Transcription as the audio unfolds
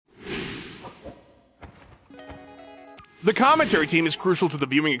The commentary team is crucial to the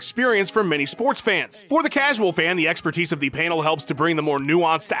viewing experience for many sports fans. For the casual fan, the expertise of the panel helps to bring the more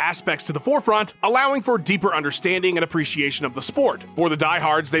nuanced aspects to the forefront, allowing for deeper understanding and appreciation of the sport. For the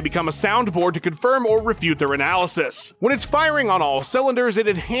diehards, they become a soundboard to confirm or refute their analysis. When it's firing on all cylinders, it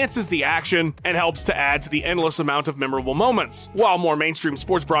enhances the action and helps to add to the endless amount of memorable moments. While more mainstream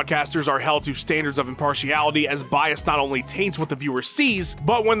sports broadcasters are held to standards of impartiality, as bias not only taints what the viewer sees,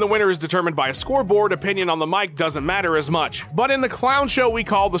 but when the winner is determined by a scoreboard, opinion on the mic doesn't matter as much. But in the clown show we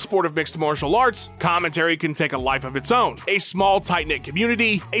call the sport of mixed martial arts, commentary can take a life of its own. A small, tight-knit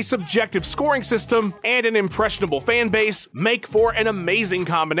community, a subjective scoring system, and an impressionable fan base make for an amazing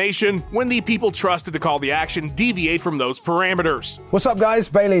combination when the people trusted to call the action deviate from those parameters. What's up, guys?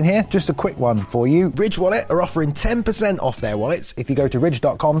 Bailey here. Just a quick one for you. Ridge Wallet are offering 10% off their wallets if you go to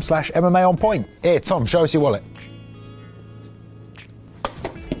ridge.com/MMA on point. Here, Tom, show us your wallet.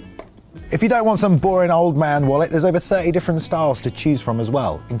 If you don't want some boring old man wallet, there's over 30 different styles to choose from as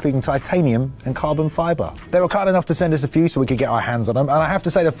well, including titanium and carbon fibre. They were kind enough to send us a few so we could get our hands on them, and I have to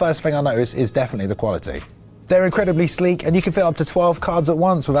say the first thing I noticed is definitely the quality. They're incredibly sleek, and you can fit up to 12 cards at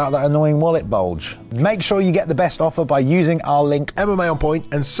once without that annoying wallet bulge. Make sure you get the best offer by using our link MMA on point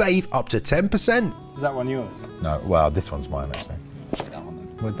and save up to 10%. Is that one yours? No, well, this one's mine actually. Take that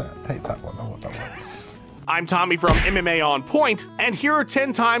one. I want that one. I'm Tommy from MMA On Point, and here are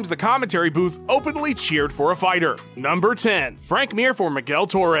 10 times the commentary booth openly cheered for a fighter. Number 10, Frank Mir for Miguel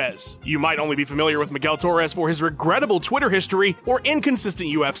Torres. You might only be familiar with Miguel Torres for his regrettable Twitter history or inconsistent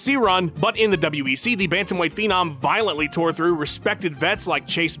UFC run, but in the WEC, the bantamweight phenom violently tore through respected vets like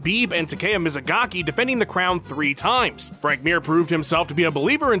Chase Beebe and Takeya Mizugaki, defending the crown 3 times. Frank Mir proved himself to be a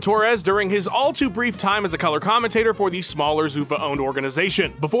believer in Torres during his all-too-brief time as a color commentator for the smaller Zuffa-owned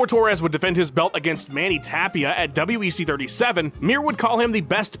organization. Before Torres would defend his belt against Manny Tapia at WEC 37, Mir would call him the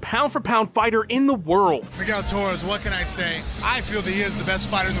best pound-for-pound fighter in the world. Miguel Torres, what can I say? I feel that he is the best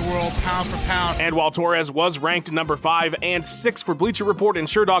fighter in the world, pound for pound. And while Torres was ranked number 5 and 6 for Bleacher Report and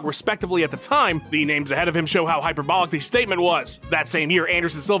SureDog respectively at the time, the names ahead of him show how hyperbolic the statement was. That same year,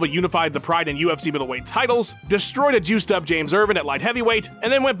 Anderson Silva unified the Pride and UFC middleweight titles, destroyed a juiced-up James Irvin at light heavyweight,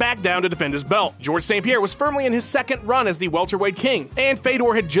 and then went back down to defend his belt. George St. Pierre was firmly in his second run as the welterweight king, and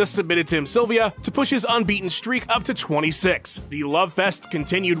Fedor had just submitted Tim Sylvia to push his unbeaten streak up to 26. The love fest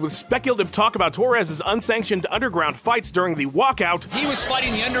continued with speculative talk about Torres' unsanctioned underground fights during the walkout. He was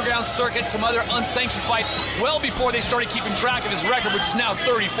fighting the underground circuit, some other unsanctioned fights, well before they started keeping track of his record, which is now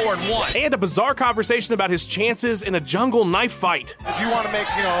 34-1. And a bizarre conversation about his chances in a jungle knife fight. If you want to make,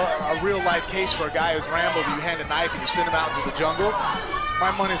 a real-life case for a guy who's rambled, you hand a knife and you send him out into the jungle, my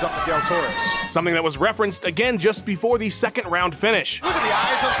money's on Miguel Torres. Something that was referenced again just before the second round finish. Look at the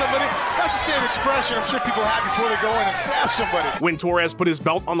eyes on somebody. That's the same expression I'm sure people have before they go in and stab somebody. When Torres put his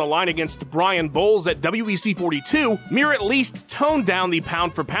belt on the line against Brian Bowles at WEC 42, Mir at least toned down the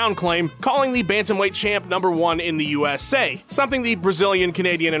pound-for-pound claim, calling the bantamweight champ number 1 in the USA, something the Brazilian,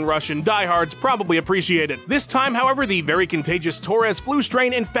 Canadian, and Russian diehards probably appreciated. This time, however, the very contagious Torres flu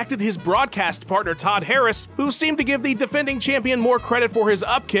strain infected his broadcast partner Todd Harris, who seemed to give the defending champion more credit for his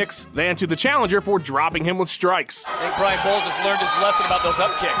up kicks than to the challenger for dropping him with strikes. I think Brian Bowles has learned his lesson about those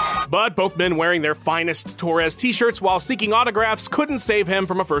up kicks. But both men wearing their finest Torres t-shirts while seeking autographs couldn't save him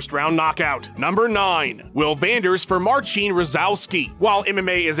from a first-round knockout. Number 9, Will Vanders for Marcin Rozalski. While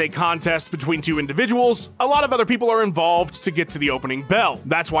MMA is a contest between two individuals, a lot of other people are involved to get to the opening bell.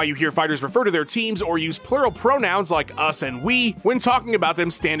 That's why you hear fighters refer to their teams or use plural pronouns like us and we when talking about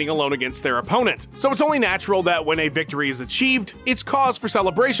them standing alone against their opponent. So it's only natural that when a victory is achieved, it's cause for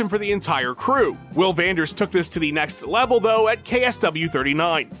celebration for the entire crew. Will Vanders took this to the next level, though, at KSW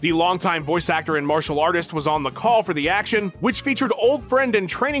 39. The longtime voice actor and martial artist was on the call for the action, which featured old friend and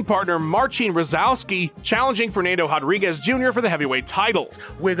training partner Marcin Rozalski challenging Fernando Rodriguez Jr. for the heavyweight titles.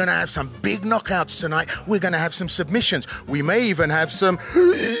 We're going to have some big knockouts tonight. We're going to have some submissions. We may even have some...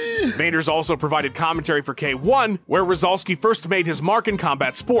 Vanders also provided commentary for K1, where Rozalski first made his mark in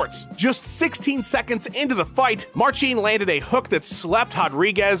combat sports. Just 16 seconds into the fight, Marcin landed a hook that slept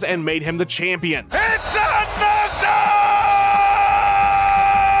Rodriguez and made him the champion. It's a knockdown!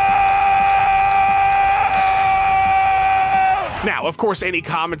 Now, of course, any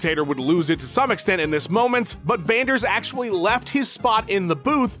commentator would lose it to some extent in this moment, but Vanders actually left his spot in the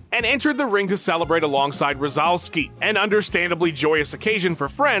booth and entered the ring to celebrate alongside Rozalski. An understandably joyous occasion for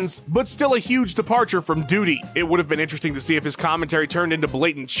friends, but still a huge departure from duty. It would have been interesting to see if his commentary turned into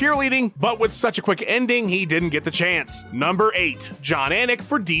blatant cheerleading, but with such a quick ending, he didn't get the chance. Number 8, Jon Anik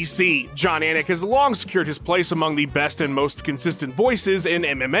for DC. Jon Anik has long secured his place among the best and most consistent voices in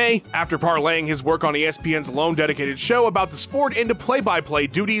MMA. After parlaying his work on ESPN's lone dedicated show about the sport lured into play-by-play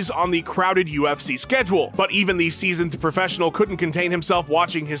duties on the crowded UFC schedule. But even the seasoned professional couldn't contain himself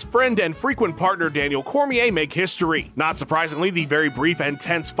watching his friend and frequent partner Daniel Cormier make history. Not surprisingly, the very brief and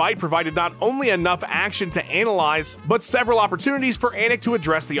tense fight provided not only enough action to analyze, but several opportunities for Anik to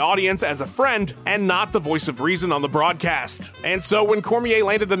address the audience as a friend and not the voice of reason on the broadcast. And so when Cormier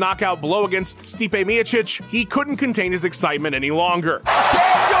landed the knockout blow against Stipe Miocic, he couldn't contain his excitement any longer.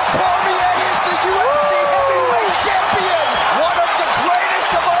 Daniel Cormier is the UFC heavyweight champion! One of the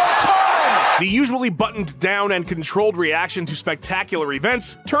greatest of all time! The usually buttoned down and controlled reaction to spectacular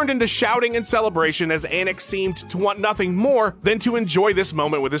events turned into shouting and celebration as Anik seemed to want nothing more than to enjoy this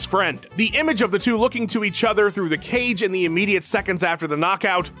moment with his friend. The image of the two looking to each other through the cage in the immediate seconds after the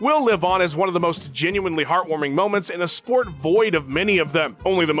knockout will live on as one of the most genuinely heartwarming moments in a sport void of many of them.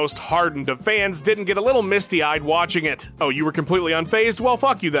 Only the most hardened of fans didn't get a little misty-eyed watching it. Oh, you were completely unfazed? Well,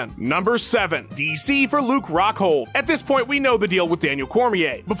 fuck you then. Number 7. DC for Luke Rockhold. At this point, we know the deal with Daniel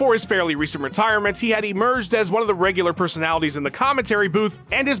Cormier. Before his fairly recent retirement, he had emerged as one of the regular personalities in the commentary booth,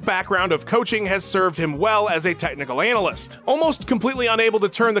 and his background of coaching has served him well as a technical analyst. Almost completely unable to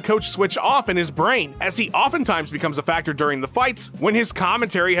turn the coach switch off in his brain, as he oftentimes becomes a factor during the fights when his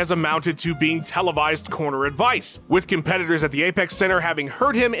commentary has amounted to being televised corner advice, with competitors at the Apex Center having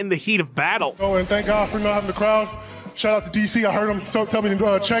heard him in the heat of battle. Oh, and thank God for not having the crowd. Shout out to DC. I heard him tell me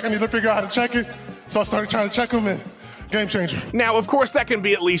to check. I need to figure out how to check it. So I started trying to check him, and game changer. Now, of course, that can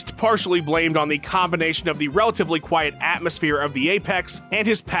be at least partially blamed on the combination of the relatively quiet atmosphere of the Apex and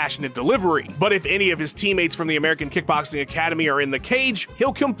his passionate delivery. But if any of his teammates from the American Kickboxing Academy are in the cage,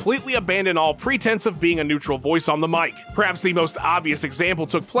 he'll completely abandon all pretense of being a neutral voice on the mic. Perhaps the most obvious example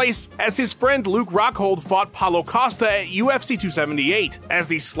took place as his friend Luke Rockhold fought Paulo Costa at UFC 278. As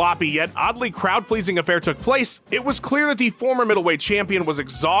the sloppy yet oddly crowd-pleasing affair took place, it was clear that the former middleweight champion was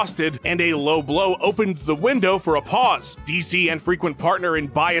exhausted, and a low blow opened the window for a pause. DC and frequent partner in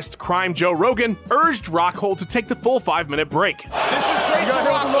biased crime Joe Rogan urged Rockhold to take the full 5-minute break. This is great for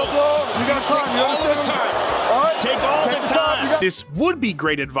Rockhold. You got time. You understand? Take all the time. This would be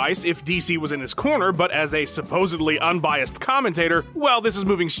great advice if DC was in his corner, but as a supposedly unbiased commentator, well, this is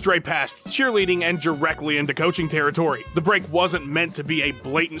moving straight past cheerleading and directly into coaching territory. The break wasn't meant to be a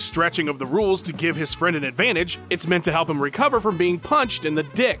blatant stretching of the rules to give his friend an advantage. It's meant to help him recover from being punched in the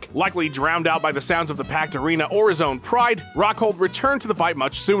dick. Likely drowned out by the sounds of the packed arena or his own pride, Rockhold returned to the fight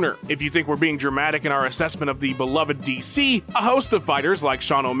much sooner. If you think we're being dramatic in our assessment of the beloved DC, a host of fighters like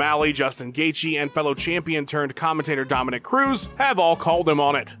Sean O'Malley, Justin Gaethje, and fellow champion turned commentator Dominic Cruz have all called him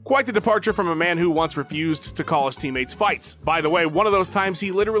on it. Quite the departure from a man who once refused to call his teammates fights. By the way, one of those times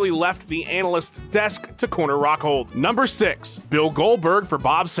he literally left the analyst's desk to corner Rockhold. Number 6. Bill Goldberg for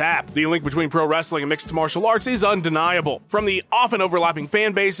Bob Sapp. The link between pro wrestling and mixed martial arts is undeniable. From the often overlapping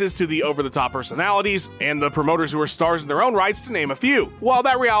fan bases to the over-the-top personalities, and the promoters who are stars in their own rights, to name a few. While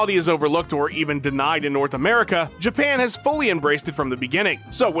that reality is overlooked or even denied in North America, Japan has fully embraced it from the beginning.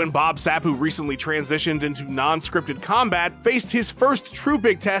 So when Bob Sapp, who recently transitioned into non-scripted combat, faced his first true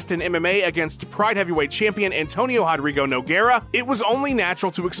big test in MMA against Pride heavyweight champion Antonio Rodrigo Nogueira, it was only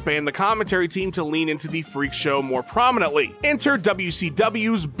natural to expand the commentary team to lean into the freak show more prominently. Enter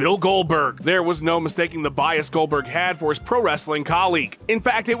WCW's Bill Goldberg. There was no mistaking the bias Goldberg had for his pro wrestling colleague. In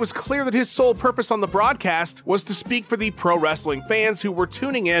fact, it was clear that his sole purpose on the broadcast was to speak for the pro wrestling fans who were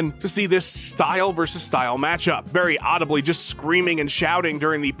tuning in to see this style versus style matchup. Very audibly just screaming and shouting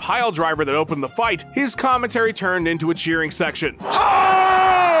during the pile driver that opened the fight, his commentary turned into a cheering section.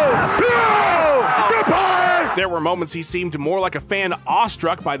 There were moments he seemed more like a fan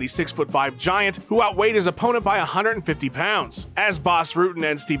awestruck by the 6'5" giant who outweighed his opponent by 150 pounds. As Bas Rutten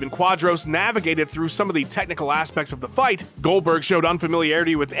and Steven Quadros navigated through some of the technical aspects of the fight, Goldberg showed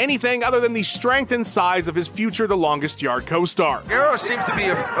unfamiliarity with anything other than the strength and size of his future the longest yard co-star. Guerrero seems to be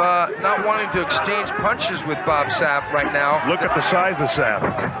not wanting to exchange punches with Bob Sapp right now. Look at the size of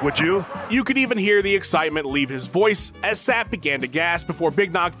Sapp. Would you? You could even hear the excitement leave his voice as Sapp began to gasp before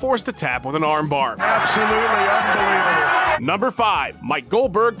Big Nog forced a tap with an armbar. Absolutely unbelievable. Number 5. Mike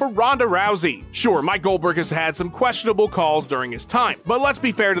Goldberg for Ronda Rousey. Sure, Mike Goldberg has had some questionable calls during his time, but let's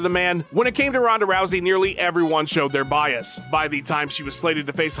be fair to the man. When it came to Ronda Rousey, nearly everyone showed their bias. By the time she was slated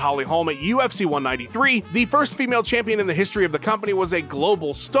to face Holly Holm at UFC 193, the first female champion in the history of the company was a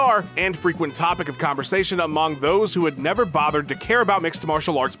global star and frequent topic of conversation among those who had never bothered to care about mixed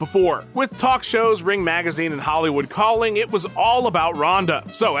martial arts before. With talk shows, Ring Magazine, and Hollywood Calling, it was all about Ronda.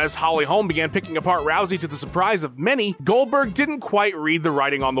 So as Holly Holm began picking apart Rousey to the surprise of many, Goldberg Goldberg didn't quite read the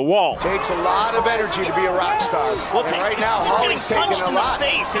writing on the wall. Takes a lot of energy to be a rock star. Well, right now, Holly's taking a lot. It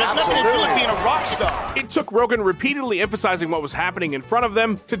has nothing to do with being a rock star. It took Rogan repeatedly emphasizing what was happening in front of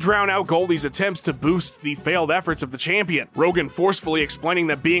them to drown out Goldie's attempts to boost the failed efforts of the champion. Rogan forcefully explaining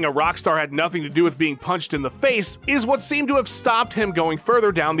that being a rock star had nothing to do with being punched in the face is what seemed to have stopped him going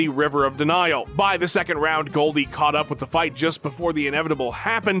further down the river of denial. By the second round, Goldie caught up with the fight just before the inevitable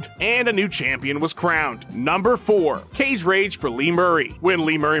happened, and a new champion was crowned. Number 4, Cage Rage for Lee Murray. When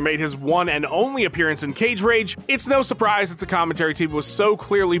Lee Murray made his one and only appearance in Cage Rage, it's no surprise that the commentary team was so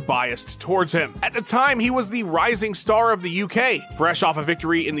clearly biased towards him. At the time, he was the rising star of the UK, fresh off a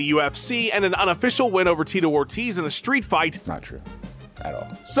victory in the UFC and an unofficial win over Tito Ortiz in a street fight. Not true. At all.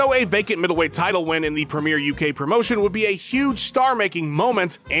 So a vacant middleweight title win in the premier UK promotion would be a huge star-making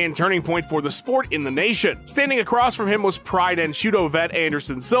moment and turning point for the sport in the nation. Standing across from him was Pride and Judo vet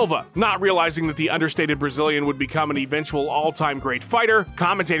Anderson Silva. Not realizing that the understated Brazilian would become an eventual all-time great fighter,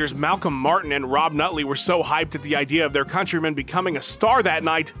 commentators Malcolm Martin and Rob Nutley were so hyped at the idea of their countryman becoming a star that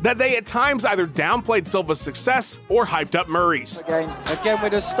night that they at times either downplayed Silva's success or hyped up Murray's. Again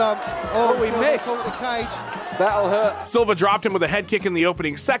with a stump. Oh, we missed the cage. That'll hurt. Silva dropped him with a head kick in the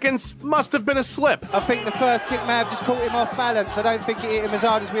opening seconds. Must have been a slip. I think the first kick may have just caught him off balance. I don't think it hit him as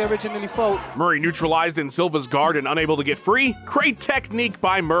hard as we originally thought. Murray neutralized in Silva's guard and unable to get free. Great technique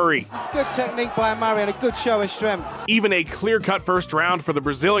by Murray. Good technique by Murray and a good show of strength. Even a clear-cut first round for the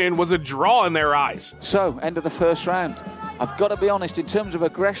Brazilian was a draw in their eyes. So, end of the first round. I've got to be honest, in terms of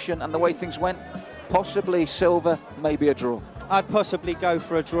aggression and the way things went, possibly Silva, maybe a draw. I'd possibly go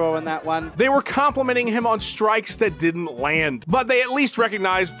for a draw on that one. They were complimenting him on strikes that didn't land, but they at least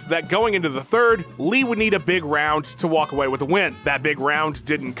recognized that going into the third, Lee would need a big round to walk away with a win. That big round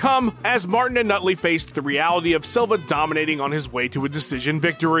didn't come, as Martin and Nutley faced the reality of Silva dominating on his way to a decision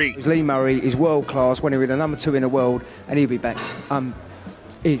victory. Lee Murray is world class, when he was the number 2 in the world, and he'll be back.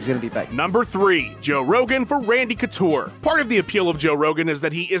 He's going to be back. Number 3, Joe Rogan for Randy Couture. Part of the appeal of Joe Rogan is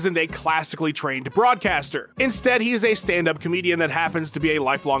that he isn't a classically trained broadcaster. Instead, he is a stand-up comedian that happens to be a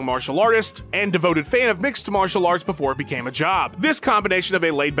lifelong martial artist and devoted fan of mixed martial arts before it became a job. This combination of a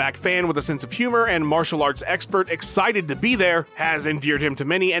laid-back fan with a sense of humor and martial arts expert excited to be there has endeared him to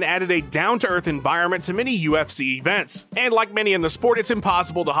many and added a down-to-earth environment to many UFC events. And like many in the sport, it's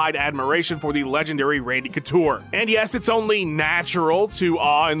impossible to hide admiration for the legendary Randy Couture. And yes, it's only natural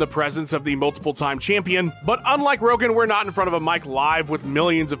to in the presence of the multiple-time champion, but unlike Rogan, we're not in front of a mic live with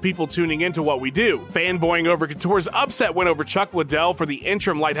millions of people tuning into what we do. Fanboying over Couture's upset win over Chuck Liddell for the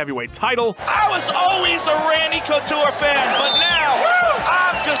interim light heavyweight title. I was always a Randy Couture fan, but now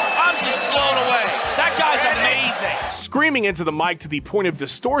I'm just blown away. That guy's amazing. Screaming into the mic to the point of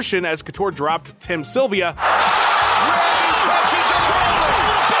distortion as Couture dropped Tim Sylvia.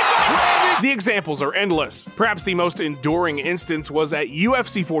 The examples are endless. Perhaps the most enduring instance was at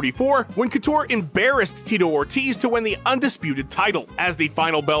UFC 44 when Couture embarrassed Tito Ortiz to win the undisputed title. As the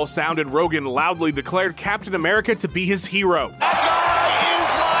final bell sounded, Rogan loudly declared Captain America to be his hero. That guy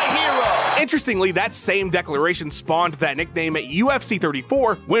is my hero. Interestingly, that same declaration spawned that nickname at UFC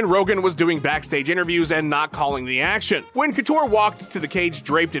 34 when Rogan was doing backstage interviews and not calling the action. When Couture walked to the cage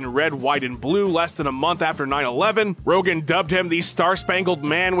draped in red, white, and blue less than a month after 9/11, Rogan dubbed him the Star-Spangled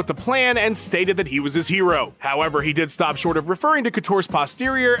Man with the Plan and stated that he was his hero. However, he did stop short of referring to Couture's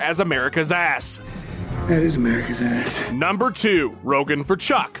posterior as America's ass. That is America's ass. Number 2, Rogan for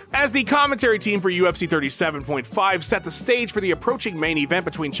Chuck. As the commentary team for UFC 37.5 set the stage for the approaching main event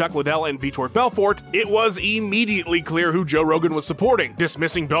between Chuck Liddell and Vitor Belfort, it was immediately clear who Joe Rogan was supporting.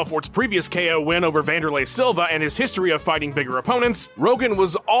 Dismissing Belfort's previous KO win over Vanderlei Silva and his history of fighting bigger opponents, Rogan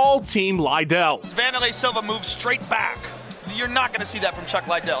was all Team Liddell. Vanderlei Silva moves straight back. You're not going to see that from Chuck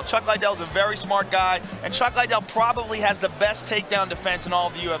Liddell. Chuck Liddell's a very smart guy, and Chuck Liddell probably has the best takedown defense in all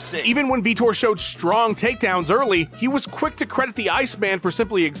of the UFC. Even when Vitor showed strong takedowns early, he was quick to credit the Iceman for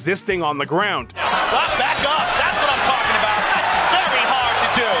simply existing on the ground. Back up. That's what I'm talking about. That's very hard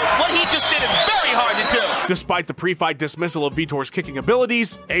to do. What he just did is very hard to do. Despite the pre-fight dismissal of Vitor's kicking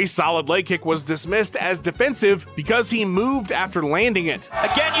abilities, a solid leg kick was dismissed as defensive because he moved after landing it.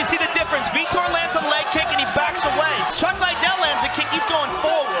 Again, you see the difference. Vitor lands a leg kick and he backs away. Chuck Liddell lands a kick, he's going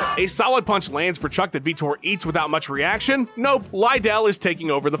forward. A solid punch lands for Chuck that Vitor eats without much reaction. Nope, Liddell is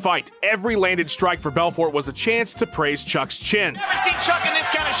taking over the fight. Every landed strike for Belfort was a chance to praise Chuck's chin. Never seen Chuck in this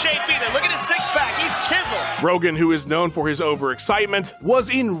kind of shape either. Look at his six-pack, he's chiseled. Rogan, who is known for his overexcitement, was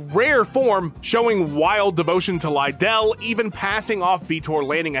in rare form, showing wild devotion to Liddell, even passing off Vitor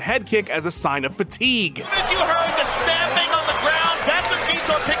landing a head kick as a sign of fatigue. As you heard the stamping on the ground, that's when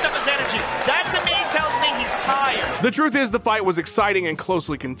Vitor picked up his energy. That to me tells me he's tired. The truth is the fight was exciting and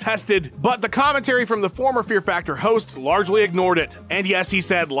closely contested, but the commentary from the former Fear Factor host largely ignored it. And yes, he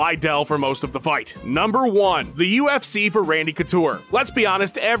said Lydell for most of the fight. Number 1, the UFC for Randy Couture. Let's be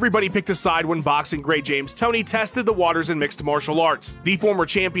honest, everybody picked a side when boxing great James Toney tested the waters in mixed martial arts. The former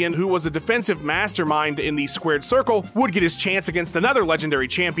champion, who was a defensive mastermind in the squared circle, would get his chance against another legendary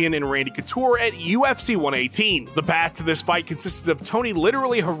champion in Randy Couture at UFC 118. The path to this fight consisted of Toney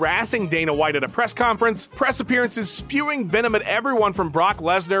literally harassing Dana White at a press conference, press appearances spewing venom at everyone from Brock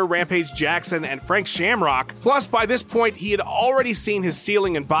Lesnar, Rampage Jackson, and Frank Shamrock. Plus, by this point, he had already seen his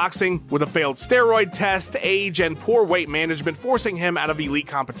ceiling in boxing, with a failed steroid test, age, and poor weight management forcing him out of elite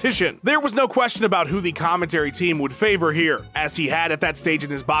competition. There was no question about who the commentary team would favor here. As he had at that stage in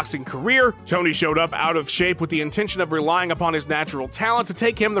his boxing career, Toney showed up out of shape with the intention of relying upon his natural talent to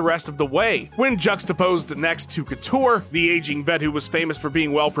take him the rest of the way. When juxtaposed next to Couture, the aging vet who was famous for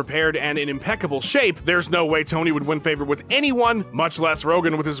being well prepared and in impeccable shape, there's no way Toney would win favor with anyone, much less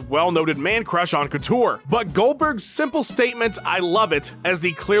Rogan with his well-noted man crush on Couture. But Goldberg's simple statement, "I love it," as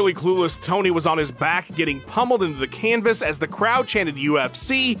the clearly clueless Toney was on his back getting pummeled into the canvas as the crowd chanted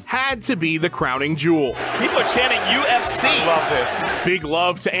UFC, had to be the crowning jewel. People are chanting UFC. I love this. Big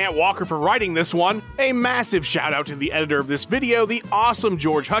love to Ant Walker for writing this one. A massive shout out to the editor of this video, the awesome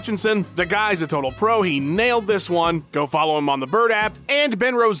George Hutchinson. The guy's a total pro, he nailed this one. Go follow him on the Bird app. And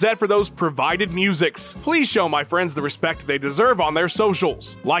Ben Rosette for those provided musics. Please show my friends the respect they deserve on their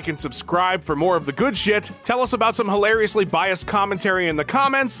socials. Like and subscribe for more of the good shit. Tell us about some hilariously biased commentary in the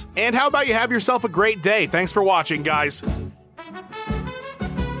comments. And how about you have yourself a great day? Thanks for watching, guys.